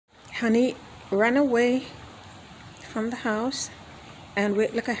Honey ran away from the house, and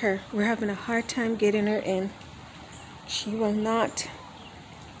look at her. We're having a hard time getting her in. She will not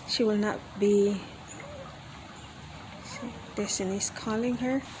be. See, Destiny's calling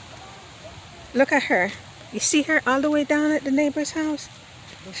her. Look at her. You see her all the way down at the neighbor's house?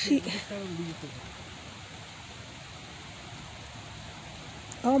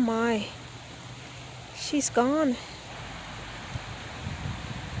 Oh my. She's gone.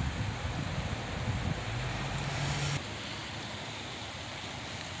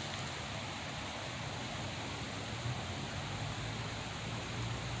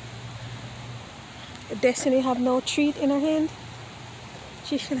 Destiny have no treat in her hand.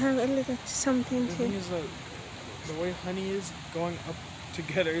 She should have a little something The to. thing is that the way Honey is going up to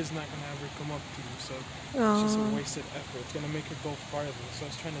get her is not gonna ever come up to you, so it's just a wasted effort. It's gonna make her go farther. So I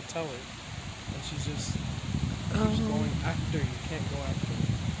was trying to tell her, and she's just keeps going after you. Can't go after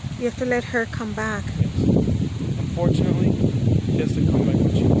her. You have to let her come back. Yes. Unfortunately, she has to come back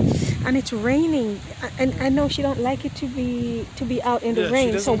with you. And it's raining, and I know she don't like it to be out in the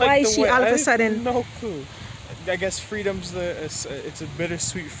rain. So why is she all of a sudden? No clue. I guess freedom's it's a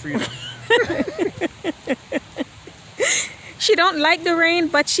bittersweet freedom. She don't like the rain,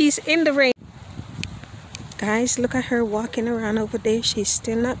 but she's in the rain. Guys, look at her walking around over there. She's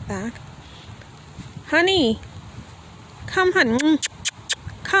still not back. Honey, come, honey,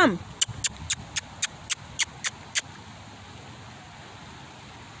 come.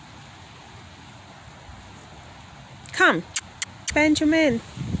 Come, Benjamin.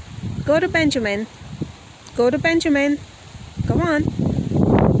 Go to Benjamin. Go to Benjamin. Come on.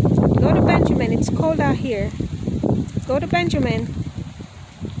 Go to Benjamin. It's cold out here. Go to Benjamin.